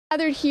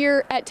Gathered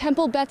here at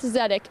Temple Beth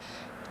Tzedek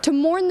to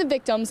mourn the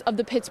victims of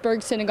the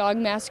Pittsburgh Synagogue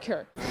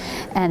massacre.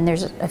 And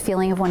there's a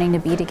feeling of wanting to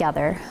be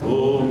together.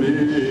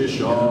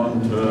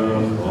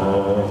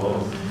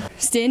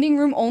 Standing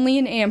room only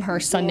in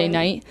Amherst Sunday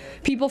night,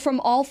 people from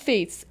all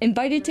faiths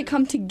invited to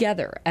come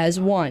together as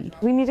one.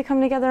 We need to come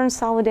together in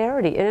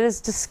solidarity. It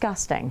is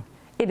disgusting.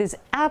 It is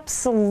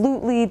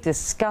absolutely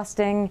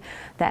disgusting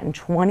that in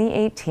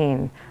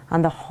 2018,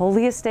 on the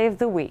holiest day of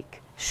the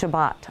week,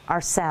 Shabbat, our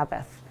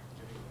Sabbath,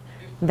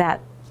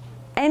 that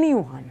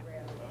anyone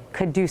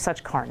could do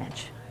such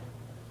carnage.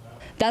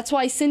 That's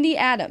why Cindy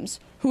Adams,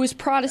 who is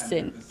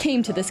Protestant,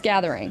 came to this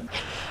gathering.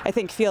 I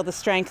think feel the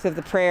strength of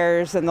the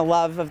prayers and the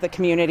love of the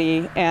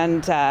community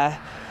and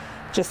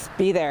just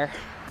be there.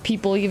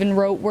 People even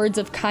wrote words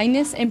of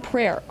kindness and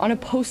prayer on a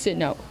Post-it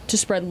note to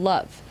spread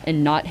love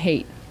and not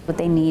hate. But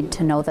they need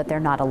to know that they're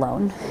not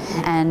alone,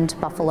 and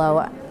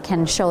Buffalo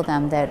can show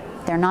them that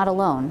they're not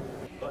alone.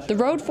 The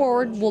road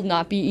forward will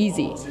not be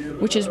easy,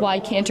 which is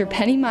why Cantor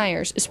Penny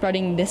Myers is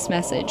spreading this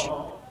message.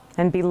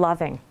 And be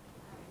loving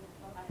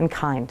and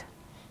kind.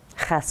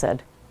 Chesed.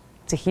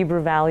 It's a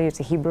Hebrew value.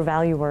 It's a Hebrew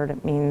value word.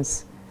 It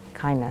means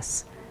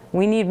kindness.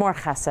 We need more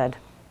chesed.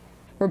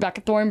 Rebecca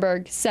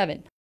Thornburg,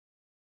 7